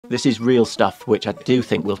This is real stuff which I do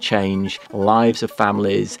think will change lives of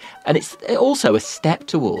families, and it's also a step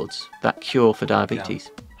towards that cure for diabetes.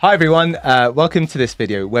 Hi everyone, welcome to this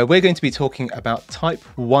video where we're going to be talking about type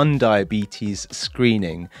 1 diabetes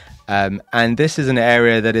screening. And this is an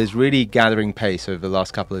area that is really gathering pace over the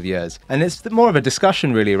last couple of years. And it's more of a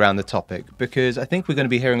discussion really around the topic, because I think we're going to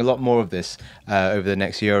be hearing a lot more of this over the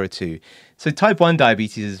next year or two. So type 1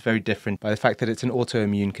 diabetes is very different by the fact that it's an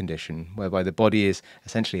autoimmune condition, whereby the body is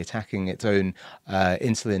essentially attacking its own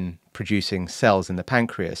insulin-producing cells in the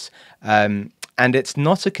pancreas. And it's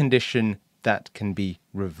not a condition that can be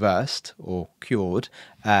reversed or cured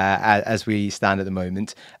as we stand at the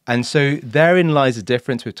moment. And so therein lies a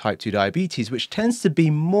difference with type 2 diabetes, which tends to be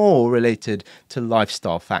more related to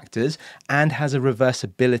lifestyle factors and has a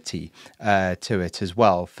reversibility to it as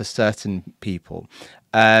well for certain people.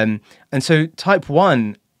 And so type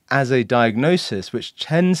 1 as a diagnosis, which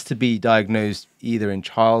tends to be diagnosed either in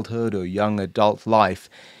childhood or young adult life,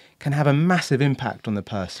 can have a massive impact on the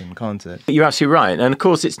person, can't it? You're absolutely right. And of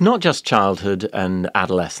course, it's not just childhood and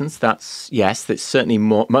adolescence. That's certainly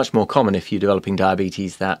much more common if you're developing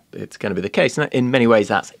diabetes, that it's going to be the case. And in many ways,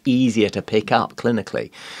 that's easier to pick up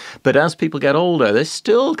clinically. But as people get older, they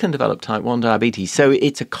still can develop type 1 diabetes. So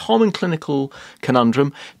it's a common clinical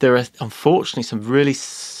conundrum. There are unfortunately some really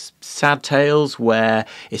sad tales where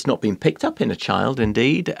it's not been picked up in a child,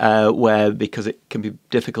 indeed, where because it can be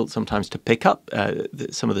difficult sometimes to pick up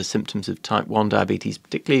some of the symptoms of type 1 diabetes,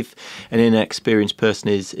 particularly if an inexperienced person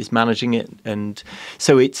is managing it. And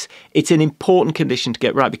so it's an important condition to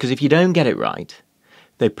get right, because if you don't get it right,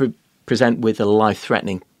 they present with a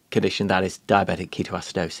life-threatening condition, that is diabetic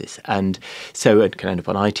ketoacidosis. And so it can end up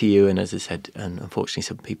on ITU, and as I said, and unfortunately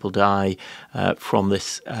some people die from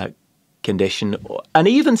this condition. And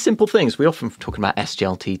even simple things, we often talk about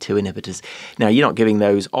SGLT2 inhibitors. Now, you're not giving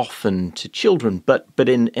those often to children, but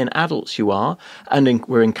in adults you are, and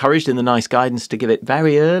we're encouraged in the NICE guidance to give it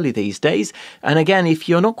very early these days. And again, if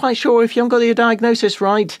you're not quite sure, if you haven't got your diagnosis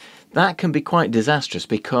right, that can be quite disastrous,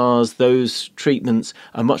 because those treatments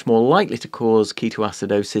are much more likely to cause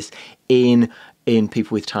ketoacidosis in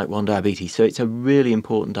people with type 1 diabetes. So it's a really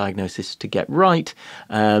important diagnosis to get right.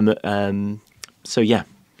 So yeah,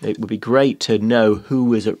 it would be great to know who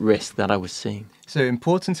was at risk that I was seeing. So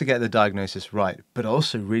important to get the diagnosis right, but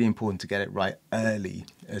also really important to get it right early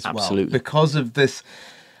as well. Absolutely. Because of this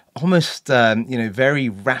almost, very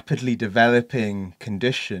rapidly developing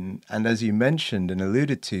condition. And as you mentioned and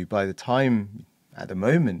alluded to, by the time, at the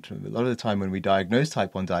moment, a lot of the time when we diagnose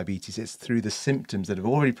type 1 diabetes, it's through the symptoms that have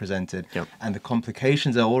already presented, yep, and the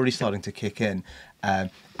complications are already starting to kick in.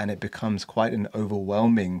 And it becomes quite an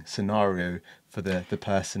overwhelming scenario for the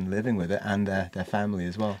person living with it and their family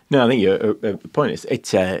as well. No, I think your point is,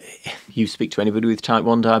 you speak to anybody with type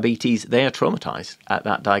 1 diabetes, they are traumatized at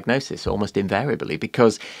that diagnosis almost invariably,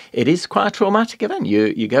 because it is quite a traumatic event.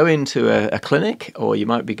 You go into a clinic, or you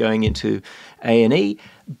might be going into A&E,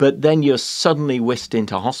 but then you're suddenly whisked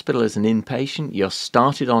into hospital as an inpatient. You're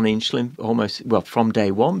started on insulin almost, well, from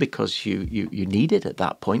day one, because you need it at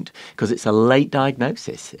that point, because it's a late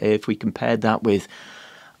diagnosis. If we compared that with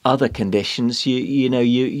other conditions,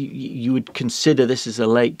 you would consider this as a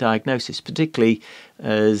late diagnosis, particularly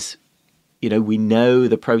as we know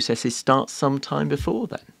the processes start sometime before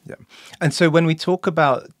then. Yeah. And so when we talk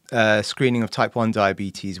about screening of type 1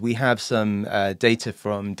 diabetes, we have some data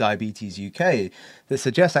from Diabetes UK that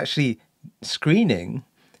suggests actually screening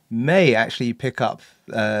may actually pick up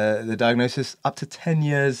the diagnosis up to 10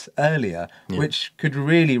 years earlier, yeah, which could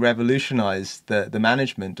really revolutionize the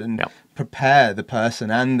management and, yep, prepare the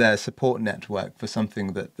person and their support network for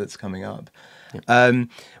something that's coming up. Yep.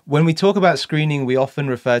 When we talk about screening, we often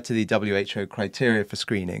refer to the WHO criteria for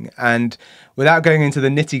screening. And without going into the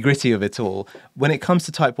nitty-gritty of it all, when it comes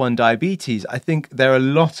to type 1 diabetes, I think there are a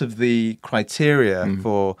lot of the criteria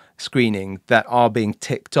for screening that are being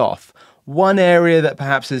ticked off. One area that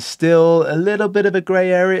perhaps is still a little bit of a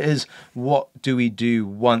grey area is, what do we do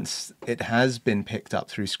once it has been picked up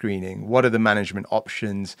through screening? What are the management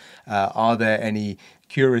options? Are there any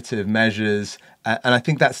curative measures? And I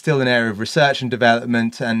think that's still an area of research and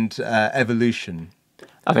development and evolution.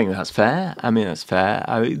 I think that's fair. I mean, that's fair.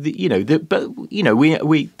 There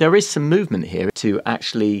is some movement here to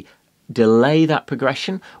actually delay that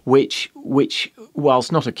progression, which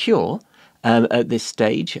whilst not a cure, at this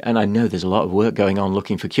stage, and I know there's a lot of work going on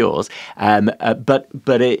looking for cures, but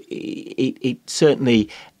it certainly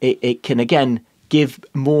can again give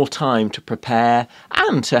more time to prepare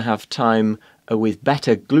and to have time with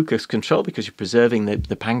better glucose control because you're preserving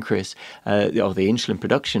the pancreas or the insulin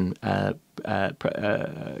production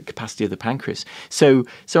capacity of the pancreas. So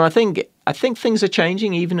I think things are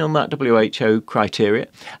changing even on that WHO criteria,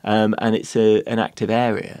 and it's an active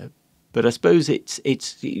area. But I suppose it's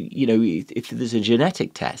if there's a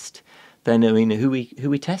genetic test, then I mean who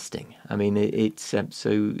we testing? I mean it's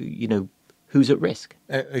who's at risk?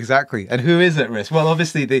 Exactly, and who is at risk? Well,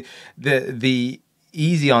 obviously the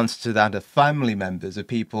easy answer to that are family members of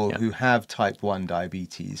people who have type 1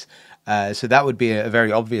 diabetes. So that would be a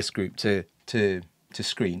very obvious group to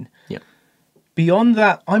screen. Yeah. Beyond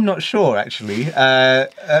that, I'm not sure actually. Where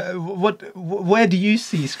do you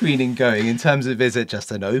see screening going in terms of, is it just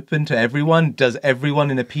an open to everyone? Does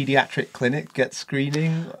everyone in a pediatric clinic get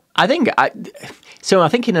screening? I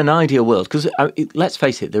think in an ideal world, because let's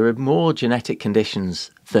face it, there are more genetic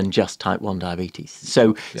conditions than just type 1 diabetes.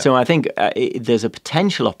 So I think there's a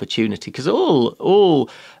potential opportunity because all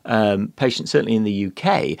patients, certainly in the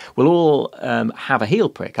UK, will all have a heel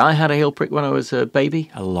prick. I had a heel prick when I was a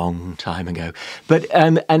baby, a long time ago, but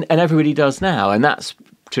and everybody does now, and that's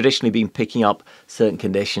traditionally been picking up certain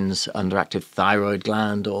conditions, underactive thyroid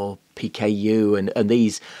gland or PKU, and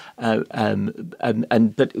these,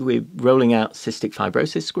 but we're rolling out cystic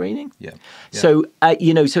fibrosis screening. Yeah. So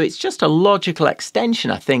so it's just a logical extension,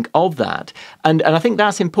 I think, of that, and I think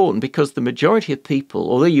that's important because the majority of people,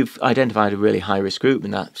 although you've identified a really high risk group,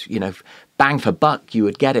 and that's bang for buck, you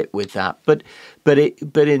would get it with that, but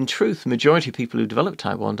in truth, the majority of people who develop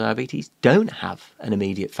type 1 diabetes don't have an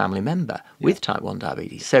immediate family member with type 1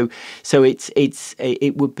 diabetes. So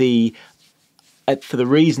it would be, for the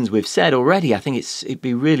reasons we've said already, I think it'd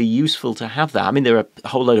be really useful to have that. I mean, there are a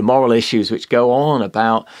whole load of moral issues which go on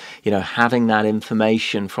about, having that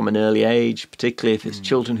information from an early age, particularly if it's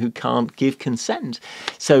children who can't give consent.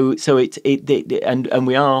 So and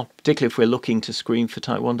we are, particularly if we're looking to screen for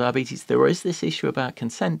type 1 diabetes, there is this issue about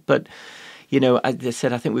consent. But, as I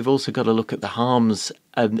said, I think we've also got to look at the harms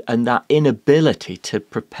and that inability to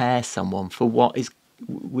prepare someone for what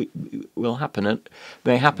will happen and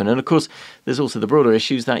may happen. And of course, there's also the broader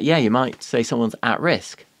issues that, you might say someone's at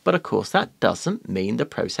risk, but of course that doesn't mean the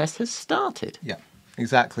process has started. Yeah,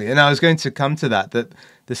 exactly. And I was going to come to that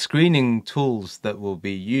the screening tools that will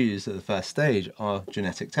be used at the first stage are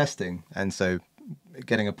genetic testing. And so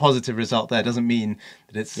getting a positive result there doesn't mean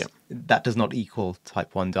that that does not equal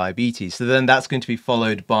type 1 diabetes. So then that's going to be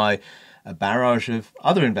followed by a barrage of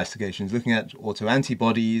other investigations looking at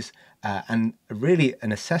auto-antibodies, and really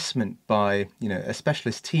an assessment by a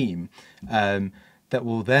specialist team that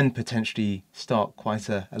will then potentially start quite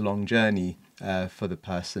a long journey for the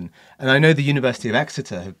person. And I know the University of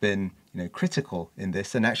Exeter have been critical in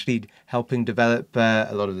this and actually helping develop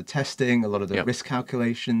a lot of the testing, a lot of the risk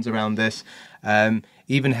calculations around this,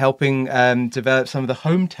 even helping develop some of the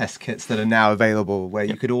home test kits that are now available, where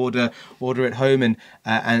you could order at home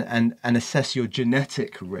and assess your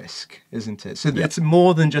genetic risk, isn't it? So it's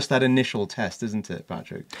more than just that initial test, isn't it,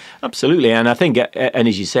 Patrick? Absolutely. And I think, and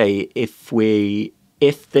as you say,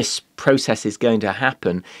 if this process is going to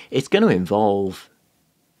happen, it's going to involve,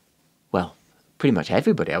 pretty much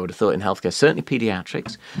everybody, I would have thought, in healthcare, certainly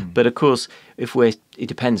pediatrics. But of course, it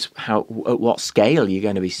depends at what scale you're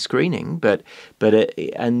going to be screening.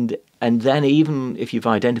 And then even if you've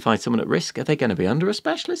identified someone at risk, are they going to be under a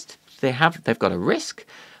specialist? They've got a risk,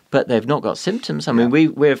 but they've not got symptoms. I mean,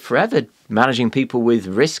 we're forever managing people with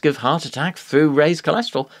risk of heart attack through raised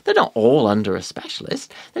cholesterol. They're not all under a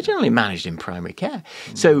specialist. They're generally managed in primary care.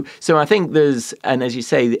 So I think there's, and as you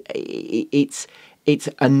say, it's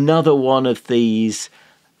another one of these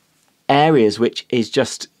areas which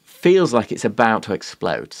feels like it's about to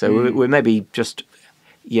explode. So we're maybe just,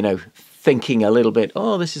 thinking a little bit,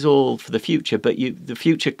 this is all for the future. But the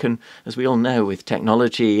future can, as we all know, with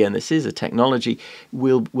technology, and this is a technology,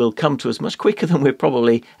 will come to us much quicker than we're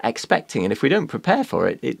probably expecting. And if we don't prepare for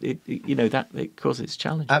it, it causes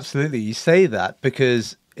challenges. Absolutely. You say that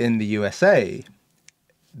because in the USA,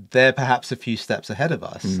 they're perhaps a few steps ahead of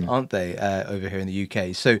us, aren't they, over here in the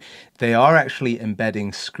UK? So they are actually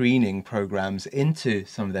embedding screening programs into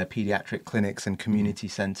some of their pediatric clinics and community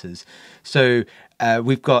centres. So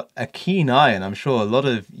we've got a keen eye, and I'm sure a lot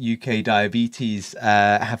of UK diabetes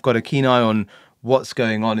have got a keen eye on what's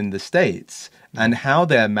going on in the States and how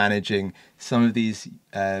they're managing some of these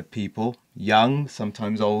people, young,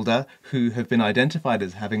 sometimes older, who have been identified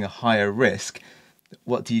as having a higher risk,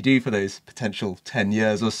 what do you do for those potential 10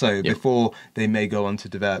 years or so before they may go on to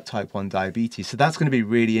develop type 1 diabetes? So that's going to be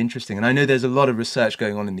really interesting. And I know there's a lot of research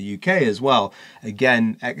going on in the UK as well.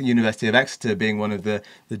 Again, at University of Exeter being one of the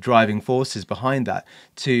driving forces behind that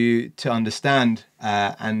to understand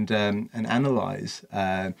and analyze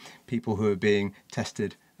people who are being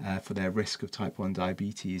tested for their risk of type 1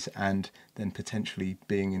 diabetes, and then potentially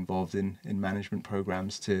being involved in management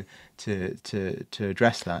programs to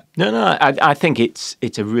address that. No, I think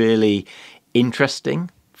it's a really interesting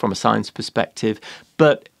from a science perspective,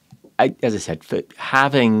 but as I said, for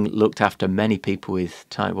having looked after many people with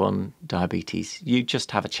type 1 diabetes, you just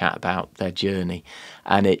have a chat about their journey,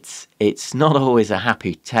 and it's not always a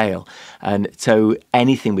happy tale. And so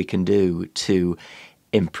anything we can do to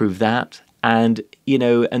improve that, and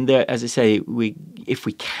and there, as I say, if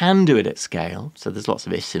we can do it at scale, so there's lots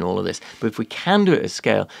of ifs in all of this, but if we can do it at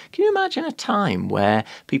scale, can you imagine a time where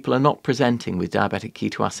people are not presenting with diabetic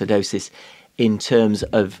ketoacidosis in terms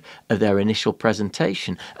of their initial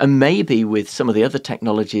presentation? And maybe with some of the other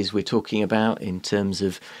technologies we're talking about in terms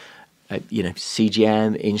of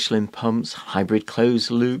CGM, insulin pumps, hybrid closed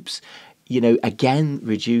loops, again,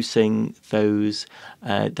 reducing those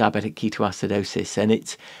diabetic ketoacidosis, and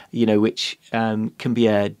it's, which can be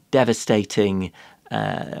a devastating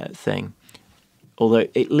thing. Although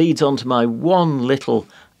it leads on to my one little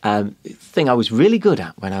thing I was really good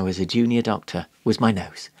at when I was a junior doctor was my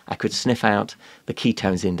nose. I could sniff out the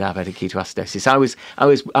ketones in diabetic ketoacidosis.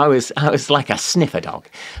 I was like a sniffer dog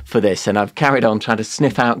for this, and I've carried on trying to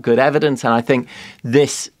sniff out good evidence. And I think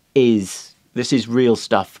this is real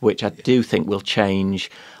stuff, which I do think will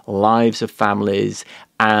change lives of families,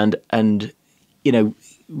 and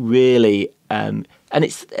really, and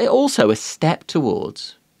it's also a step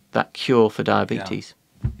towards that cure for diabetes.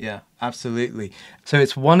 Yeah, absolutely. So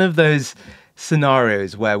it's one of those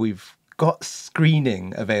scenarios where we've got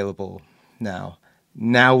screening available now.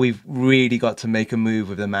 Now we've really got to make a move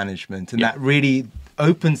with the management, and that really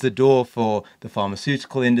opens the door for the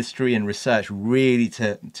pharmaceutical industry and research really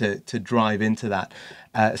to drive into that.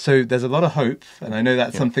 So there's a lot of hope, and I know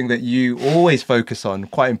that's something that you always focus on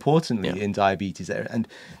quite importantly in diabetes, and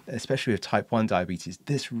especially with type 1 diabetes.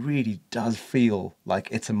 This really does feel like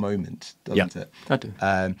it's a moment, doesn't it? I do.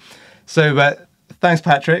 Thanks,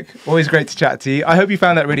 Patrick. Always great to chat to you. I hope you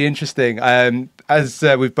found that really interesting. As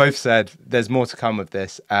we've both said, there's more to come with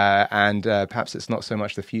this, and perhaps it's not so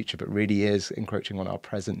much the future, but really is encroaching on our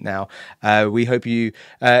present now. We hope you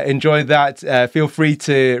enjoyed that. Feel free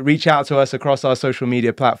to reach out to us across our social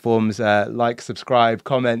media platforms, like, subscribe,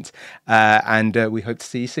 comment, and we hope to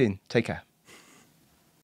see you soon. Take care.